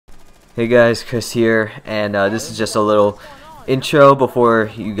Hey guys, Chris here, and this is just a little intro before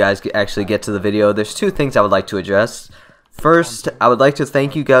you guys actually get to the video. There's two things I would like to address. First, I would like to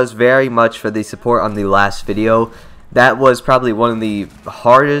thank you guys very much for the support on the last video. That was probably one of the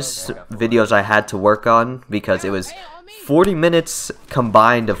hardest videos I had to work on because it was 40 minutes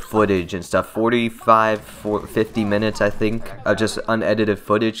combined of footage and stuff. 50 minutes I think of just unedited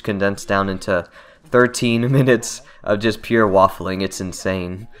footage condensed down into 13 minutes of just pure waffling. It's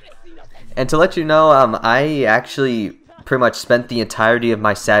insane. And to let you know, I actually pretty much spent the entirety of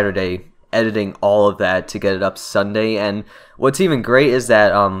my Saturday editing all of that to get it up Sunday. And what's even great is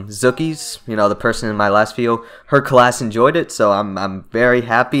that Zookies, you know, the person in my last video, her class enjoyed it, so I'm very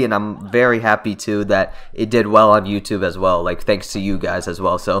happy, and I'm very happy too that it did well on YouTube as well. Like, thanks to you guys as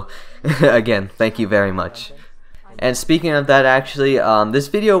well. So again, thank you very much. And speaking of that, actually, this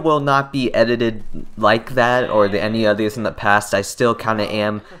video will not be edited like that or any others in the past. I still kind of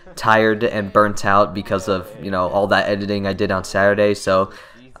am tired and burnt out because of, you know, all that editing I did on Saturday. So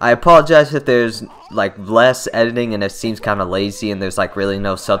I apologize if there's like less editing and it seems kind of lazy and there's like really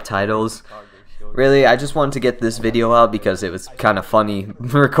no subtitles. Really, I just wanted to get this video out because it was kind of funny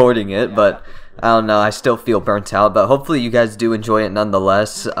recording it, but I don't know, I still feel burnt out, but hopefully you guys do enjoy it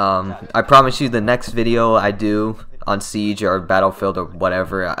nonetheless. I promise you the next video I do on Siege or Battlefield or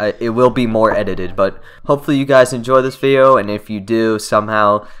whatever, it will be more edited, but hopefully you guys enjoy this video, and if you do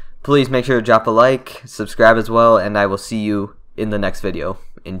somehow, please make sure to drop a like, subscribe as well, and I will see you in the next video.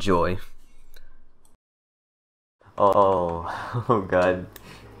 Enjoy. Oh god,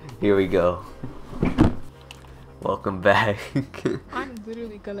 here we go. Welcome back. I'm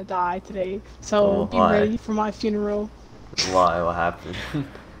literally gonna die today, so be ready for my funeral. Why? What happened?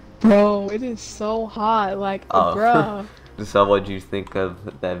 Bro, it is so hot, like, bruh. So what'd you think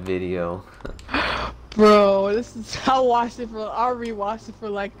of that video? Bro, I rewatched it for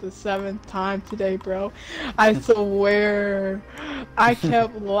like the 7th time today, bro. I swear, I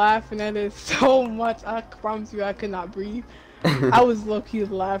kept laughing at it so much, I promise you I could not breathe. I was low-key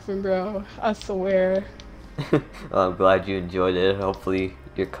laughing, bro, I swear. Well, I'm glad you enjoyed it. Hopefully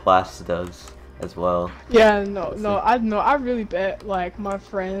your class does as well. Yeah, I really bet like my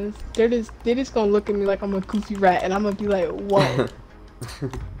friends, they're just gonna look at me like I'm a goofy rat, and I'm gonna be like, what?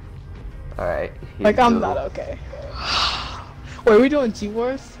 Alright. Like, I'm not okay. Wait, are we doing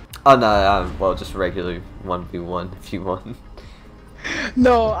G-Wars? Oh no, well, just regular 1v1 if you want.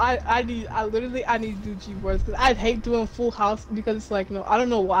 No, I need to do G-Wars because I hate doing Full House because it's like, no, I don't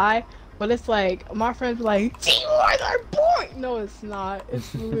know why, but it's like my friends are like, G-Wars are boring. No, it's not.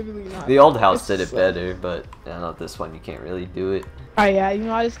 It's literally not. The old house did it better, but I don't know, this one you can't really do it. Oh yeah, you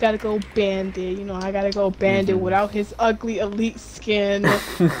know, I just gotta go Bandit. You know, I gotta go Bandit without his ugly elite skin.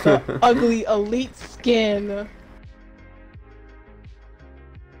 The ugly elite skin.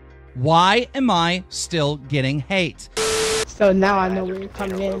 Why am I still getting hate? So now I know where you're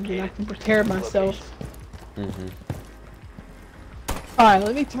coming in, and I can prepare myself. Alright,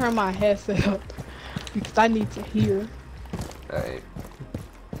 let me turn my headset up because I need to hear. Alright.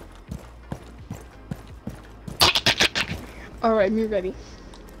 Alright, me ready.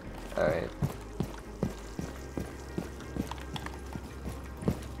 Alright.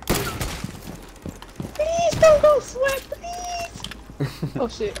 Please don't go sweat, please! Oh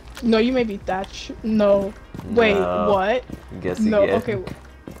shit. No, you may be Thatch. No. Wait, no. what? Guess no, again. okay.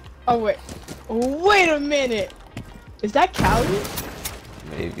 Oh wait. Wait a minute! Is that Cali?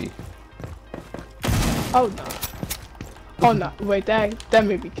 Maybe. Oh no. Oh no, wait, that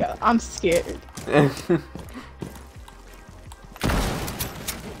may be Cali. I'm scared.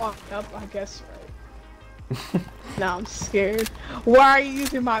 Oh, yep, I guess right. Now I'm scared. Why are you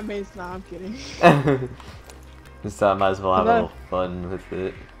using my mace? Nah, I'm kidding. This time I might as well have a little fun with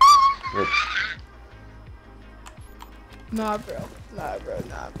it. Nah, bro. Nah.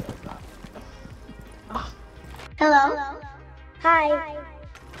 Hello. Hi.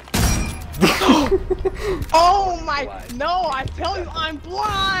 Oh my! No, I tell you, I'm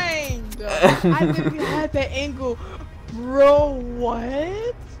blind. I literally had that angle, bro.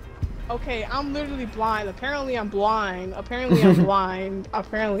 What? Okay, I'm literally blind. Apparently, I'm blind. Apparently, I'm blind.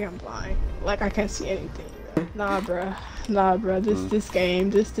 Like I can't see anything. Nah, bro. This game,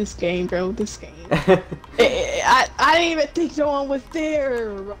 bro. This game. I didn't even think no one was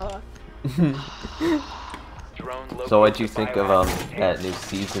there. So what'd you think of that new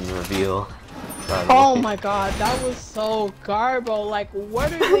season reveal? Oh my god, that was so garbo. Like,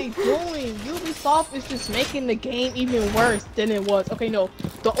 what are they doing? Ubisoft is just making the game even worse than it was. Okay, no,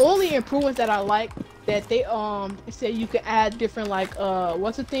 the only improvements that I like that they say you can add different, like,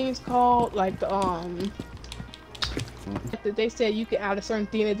 what's the things called, like the they said you can add a certain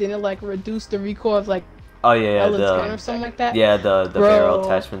thing and then it like reduce the recoil of like Oh yeah, Ellen's gun or something like that. Yeah, the Bro, barrel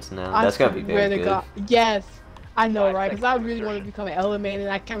attachments now. That's gonna be very good. God. Yes, I know, right? Because I really want to become an element and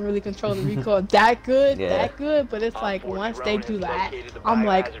I can't really control the recoil that good, But it's like once they do that, I'm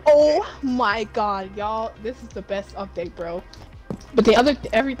like, oh my god, y'all, this is the best update, bro. But the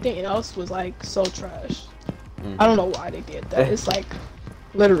everything else was like so trash. I don't know why they did that. It's like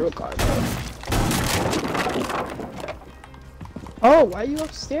literal garbage. Oh, why are you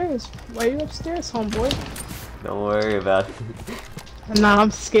upstairs? Why are you upstairs, homeboy? Don't worry about it. Nah, I'm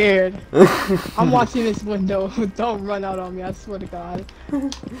scared. I'm watching this window. Don't run out on me, I swear to God.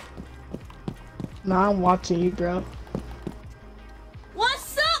 Nah, I'm watching you, bro.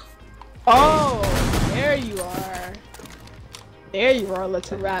 What's up? Oh, there you are. There you are,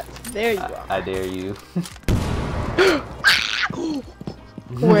 little rat. There you are. I dare you.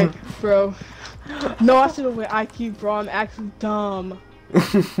 Wait, bro. No, I should have went IQ, bro. I'm actually dumb.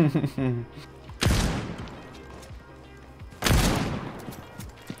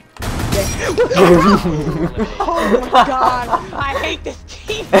 Oh my god, I hate this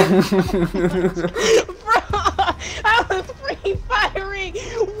game. Bro, I was free firing.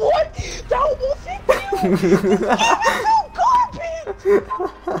 What? That almost hit you. This game is so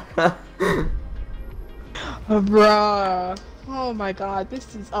garbage. Bruh. Oh my god,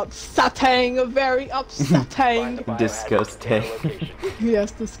 this is upsetting, very upsetting. Disgusting.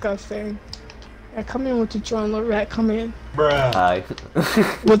 Yes, disgusting. Yeah, come in with your drone, little rat, come in. Bruh. Hi.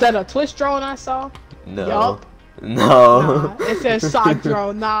 Was that a Twitch drone I saw? No. Yup. No. Nah, it says sock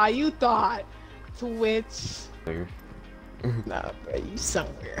drone. Nah, you thought Twitch. Nah, bro, you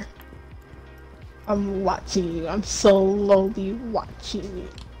somewhere. I'm watching you. I'm slowly watching you.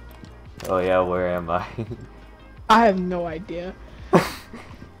 Oh yeah, where am I? I have no idea.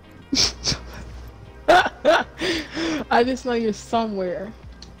 I just know you're somewhere.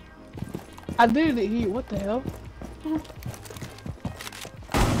 I literally hear you. What the hell?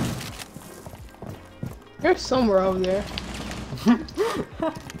 You're somewhere over there.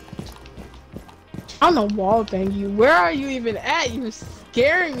 I'm gonna wall bang you. Where are you even at? You're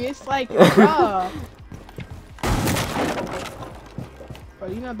scaring me. It's like, bruh. Bro,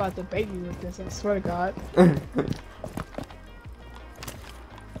 you're not about to bait me with this, I swear to God.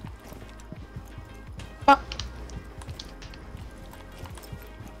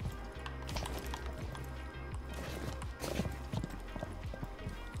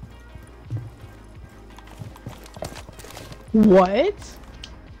 What?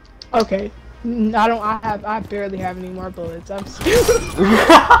 Okay. I barely have any more bullets. I'm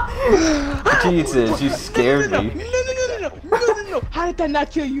Jesus, you scared me. No. How did that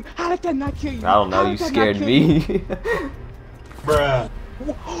not kill you? How did that not kill you? I don't know, you scared me. Bruh.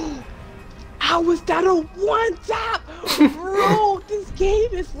 How was that a one tap? Bro, this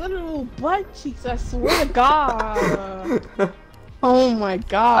game is literal butt cheeks, I swear to God. Oh my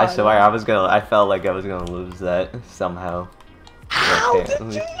God. I swear I felt like I was gonna lose that somehow. How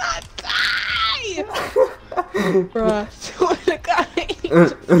did you not die? Bruh, swear to God.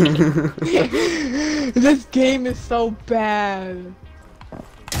 This game is so bad.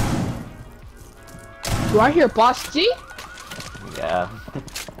 Do I hear Boss G? Yeah.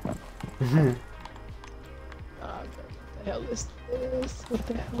 What the hell is this? What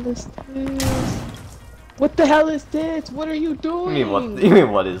the hell is this? What the hell is this? What are you doing? You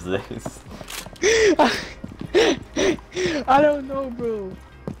mean what is this? I don't know, bro.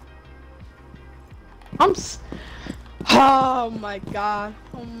 Oh my God.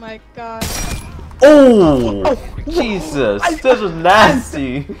 Oh my God. Oh! Jesus, this was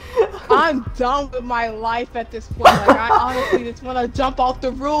nasty. I'm done with my life at this point. Like, I honestly just want to jump off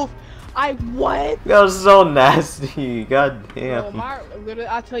the roof. What? That was so nasty. God damn. Bro,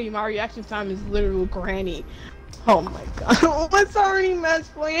 I tell you, my reaction time is literal granny. Oh my God. What's already match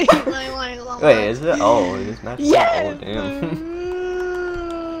playing? Wait, is it? Oh, it is match playing. Yes. Oh, damn.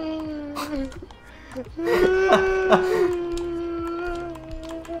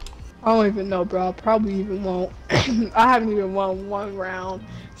 I don't even know, bro. I probably even won't. I haven't even won one round.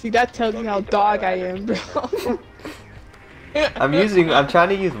 See, that tells you how dog I am, bro. I'm trying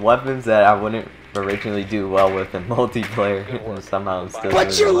to use weapons that I wouldn't originally do well with in multiplayer, and somehow I'm still.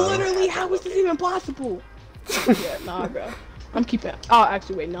 But you're literally, how is this even possible? Yeah, nah, bro. I'm keeping. Oh,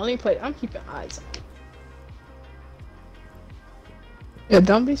 actually, wait. No, let me play. I'm keeping eyes on. Yeah,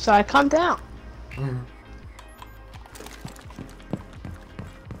 don't be shy. Calm down.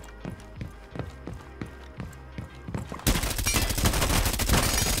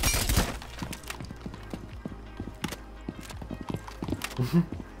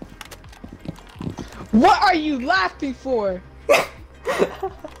 What are you laughing for?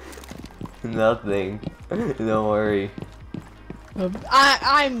 Nothing. Don't worry.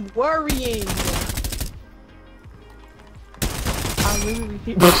 I'm worrying. I'm literally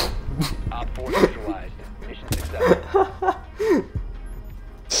Op 4 neutralized. Mission successful.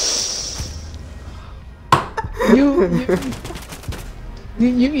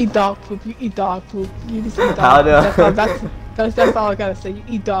 You eat dog poop. You eat dog poop. You just eat How dog do poop. That's all I gotta say. You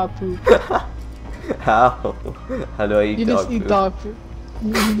eat dog poop. How? How do I eat You dog just eat poop? dog poop.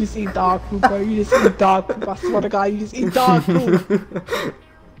 You just eat dog poop, bro. You just eat dog poop. I swear to God, you just eat dog poop.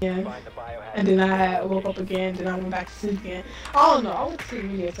 Yeah. Find the biohazard. And then I woke up again. Then I went back to sleep again. I don't know. I went to sleep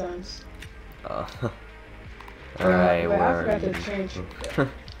many times. Alright, Wait, where I are forgot you? to change.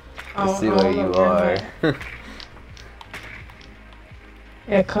 Let's see where you are.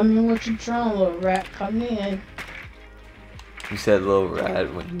 Yeah, come in with your drone, little rat. Come in. You said little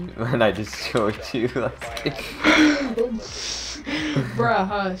rat when I just showed you last week. Bruh,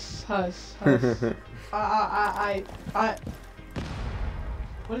 hush. I.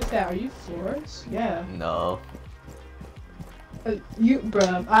 What is that? Are you Flores? Yeah. No. You,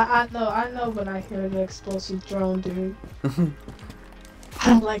 bruh. I know when I hear the explosive drone, dude. I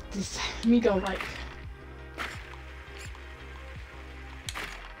don't like this. Me don't like.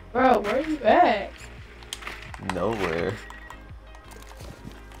 Bro, where you at? Nowhere.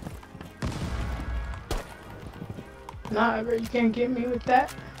 Nah, bro, you can't get me with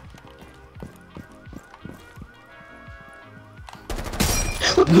that.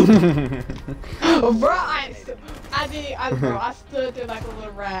 Bro, I stood there like a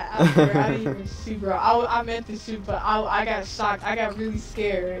little rat. I swear, I didn't even shoot, bro. I meant to shoot, but I got shocked. I got really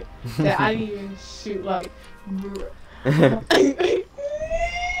scared that I didn't even shoot. Like,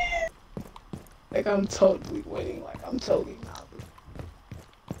 like I'm totally winning. Like I'm totally not.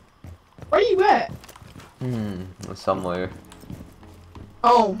 Where you at? Somewhere.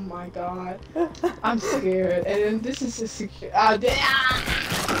 Oh my God, I'm scared. And then this is a secure.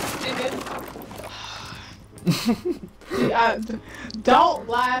 Don't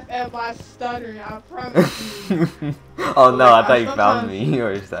laugh at my stuttering. I promise you. Oh no, I thought you sometimes- found me,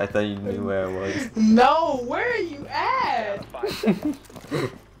 or I thought you knew where I was. No, where are you at?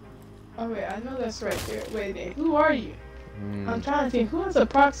 Oh wait, I know that's right there. Wait, who are you? I'm trying to think. Who has a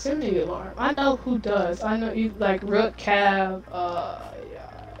proximity alarm? I know who does. I know you like Rook, Cab.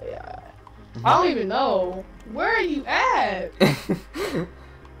 Yeah. I don't even know. Where are you at?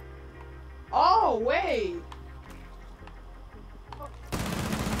 Oh wait.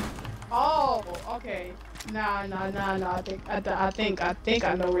 Oh, okay. Nah. I think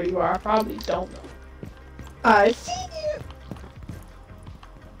I know where you are. I probably don't know. I see you.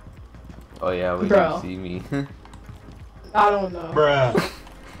 Oh yeah, where Bro. you see me? I don't know. Bruh.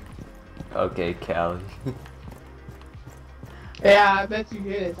 Okay, Callie. Yeah, I bet you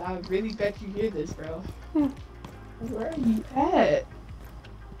hear this. I really bet you hear this, bro. Where are you at?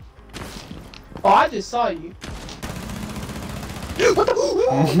 Oh, I just saw you. What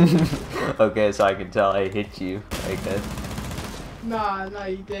the? Okay, so I can tell I hit you, I guess. Nah,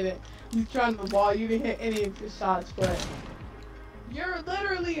 you didn't. You trying to wall. You didn't hit any of your shots, but you're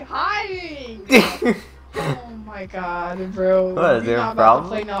literally hiding. Oh my God, bro. What, is there You're a not about problem? to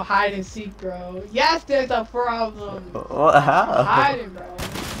play no hide and seek, bro. Yes, there's a problem. What? How? Hiding, bro.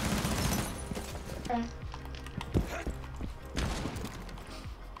 Okay.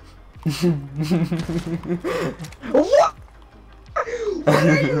 What? What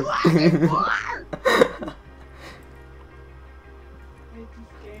are you laughing for? I hate this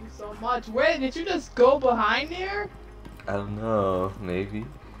game so much. Wait, did you just go behind there? I don't know, maybe.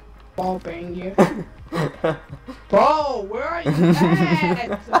 Ball bang you. Bro, where are you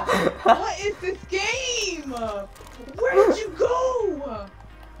at? What is this game? Where did you go?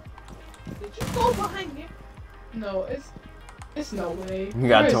 Did you go behind here? No, it's no way. You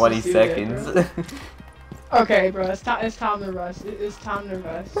got Where is 20 this dude seconds. at, bro? Okay, bro, it's time to rush. It's time to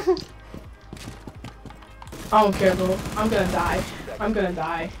rush. I don't care, bro. I'm gonna die.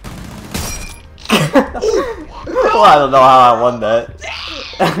 Well, I don't know how I won that.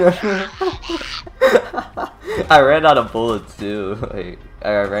 I ran out of bullets too. Like,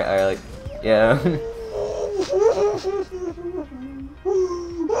 I like, yeah.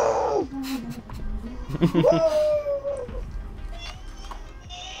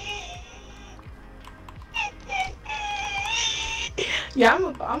 Yeah, I'm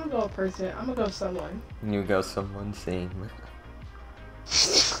gonna go a person. I'm gonna go someone. You go someone same.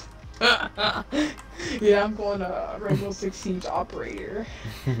 Yeah, I'm going to Rainbow Six Siege operator.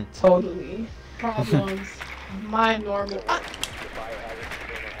 Totally. Problems. My normal.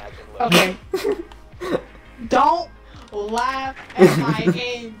 Okay. Don't laugh at my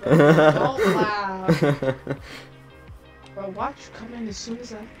aim, bro. Don't laugh. Bro, watch you come in as soon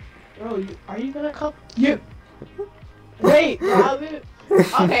as I... Bro, are you gonna come? You... Wait, Robin.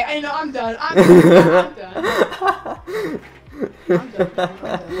 Okay, I know, I'm done. I'm done.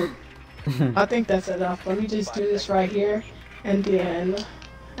 I think that's enough. Let me just do this right here, and then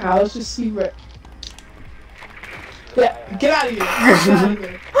I'll just see where... Yeah, get out of here. Get out of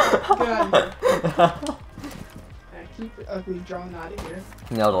here. Get out of here. Keep the ugly drone out of here.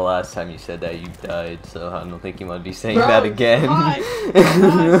 Now the last time you said that you died, so I don't think you want to be saying Bro, that again.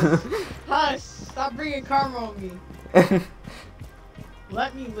 Hush! Stop bringing karma on me.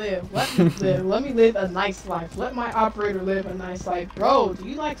 Let me live. Let me live. Let me live a nice life. Let my operator live a nice life. Bro, do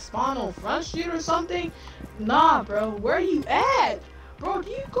you like spawn on Front Street or something? Nah, bro. Where are you at? Bro, do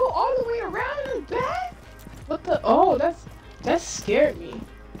you go all the way around and back? What the? Oh, that scared me.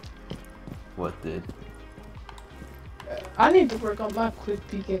 What did? I need to work on my quick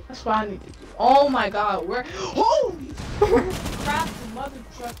peeking. That's what I need to do. Oh my god, where? Holy crap, the mother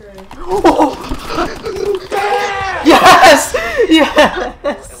trucker. Yes!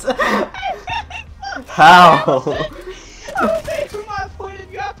 Yes! How? I was saying from my point of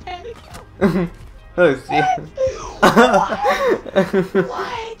view, I panicked. Oh, shit.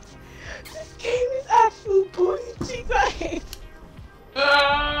 What? This game is actual booty cheeks. I hate.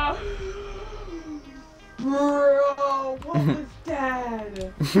 Bro, what was that?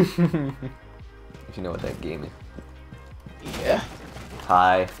 You know what that game is. Yeah.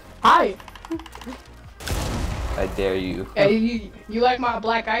 Hi. Hi. I dare you. Hey, you like my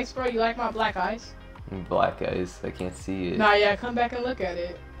black ice, bro? You like my black ice? Black eyes. I can't see it. Nah, yeah, come back and look at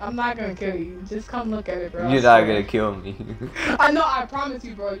it. I'm not gonna kill you. Just come look at it, bro. You're not gonna kill me. I know, I promise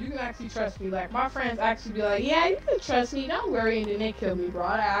you, bro. You can actually trust me. Like, my friends actually be like, yeah, you can trust me. Don't worry. And then they kill me, bro.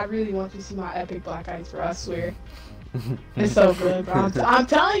 I really want you to see my epic black ice, bro. I swear. It's so good, bro. I'm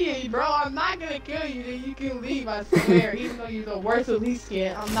telling you, bro. I'm not gonna kill you. Then you can leave, I swear. Even though you're the worst elite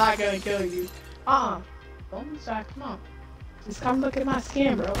skin, I'm not gonna kill you. Don't be shy. Come on. Just come look at my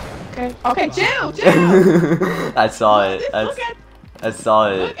skin, bro. Okay? Okay, chill! I saw it. I saw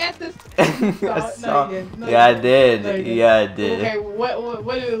it. Look at this. Yeah, I did. Yeah, I did. Okay,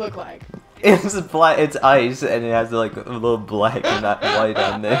 what did it look like? It's black. It's ice, and it has like a little black and not white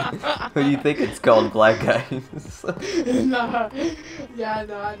on there. What do you think it's called? Black ice. Nah. Yeah,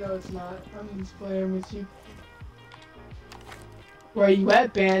 I know it's not. I'm just playing with you. Where you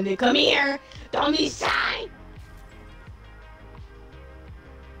at, bandit? Come here! Don't be shy!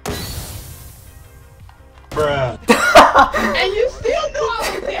 Bruh. And you still knew I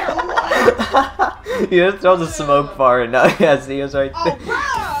was there, what? You just throw the smoke bar and now yeah, see us right Oh, there. bro!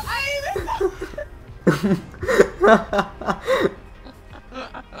 I ain't even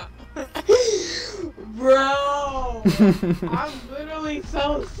Bro! I'm literally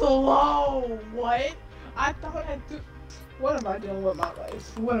so slow! What? I thought I'd do... What am I doing with my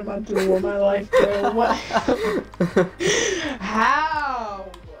life? What am I doing with my life, bro? What?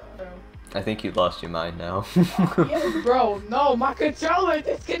 How? I think you lost your mind now. Yes, bro. No, my controller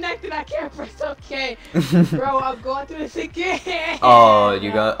disconnected. I can't press OK. Bro, I'm going through this again. Oh,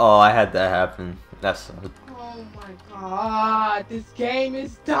 you got. Oh, I had that happen. That sucked. Oh my god, this game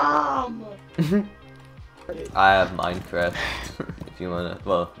is dumb. I have Minecraft. If you wanna.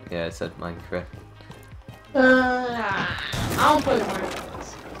 Well, yeah, I said Minecraft. I don't play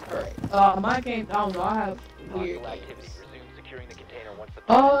Minecraft. Alright. My game. I don't know. I have weird games.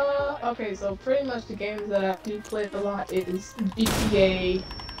 Okay, so pretty much the games that I do play a lot is GTA,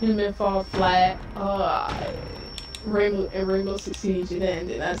 Human Fall Flat, Rainbow Six Siege, and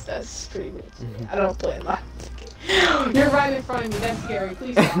then that's pretty much it. I don't play a lot. You're right in front of me, that's scary,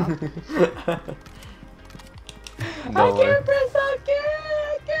 please stop. No I can't press OK!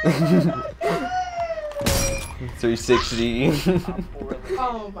 I can't press OK! 360.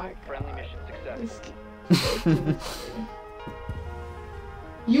 Oh my Friendly god. mission success.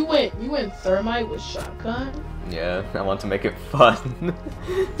 You went thermite with shotgun? Yeah, I want to make it fun.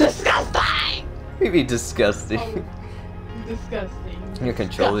 Disgusting! Maybe disgusting. Oh, disgusting. Your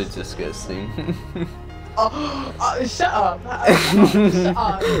controller's disgusting. Shut up. Shut up.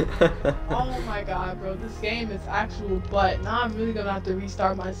 Oh my god, bro. This game is actual butt. Now I'm really gonna have to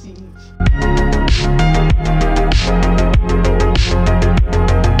restart my siege.